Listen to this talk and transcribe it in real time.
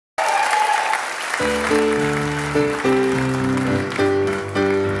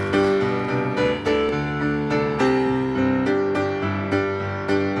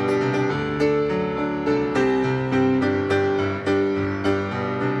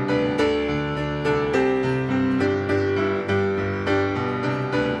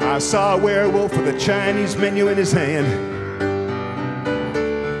I saw a werewolf with a Chinese menu in his hand,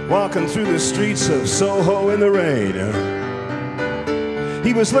 walking through the streets of Soho in the rain.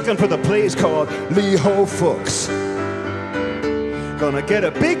 He was looking for the place called Lee Ho Fook's. Gonna get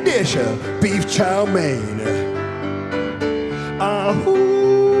a big dish of beef chow mein. Ahoo,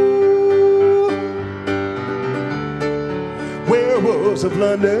 werewolves of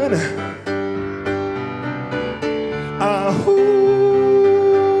London. Ahoo,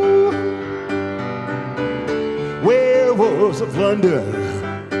 werewolves of London.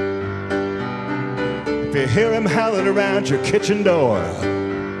 If you hear him howling around your kitchen door,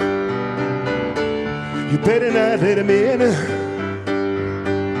 you better not let him in.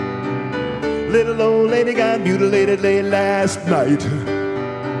 Little old lady got mutilated late last night.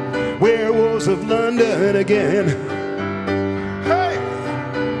 Werewolves of London again. Hey!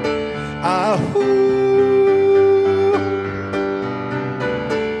 Ahoo!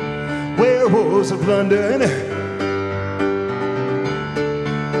 Werewolves of London.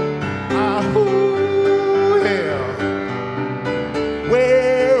 Ahoo! Yeah.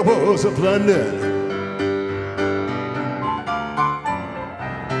 Werewolves of London.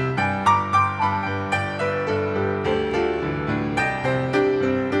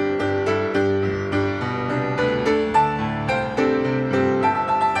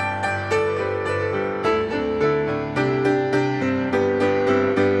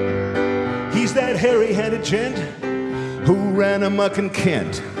 He's that hairy-handed gent who ran amok in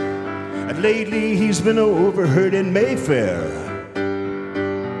Kent, and lately he's been overheard in Mayfair.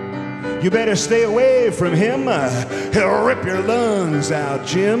 You better stay away from him, he'll rip your lungs out,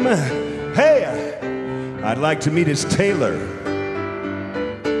 Jim. Hey, I'd like to meet his tailor.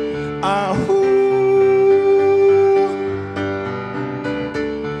 Ahoo,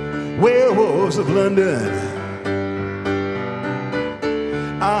 werewolves of London.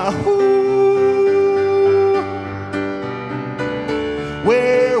 Ahoo,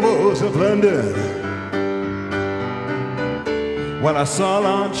 werewolves of London. Well, I saw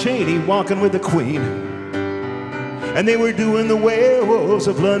Lon Chaney walking with the Queen, and they were doing the Werewolves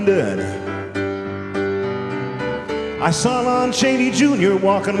of London. I saw Lon Chaney Jr.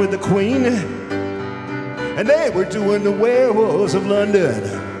 walking with the Queen, and they were doing the Werewolves of London.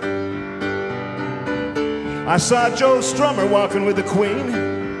 I saw Joe Strummer walking with the Queen,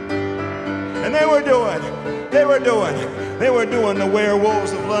 and they were doing the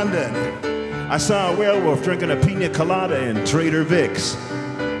Werewolves of London. I saw a werewolf drinking a pina colada in Trader Vic's,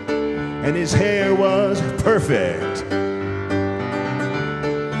 and his hair was perfect.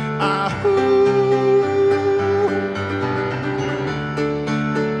 Ahoo,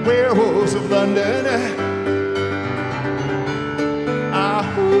 werewolves of London.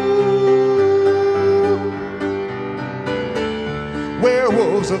 Ahoo,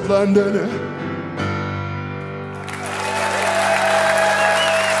 werewolves of London.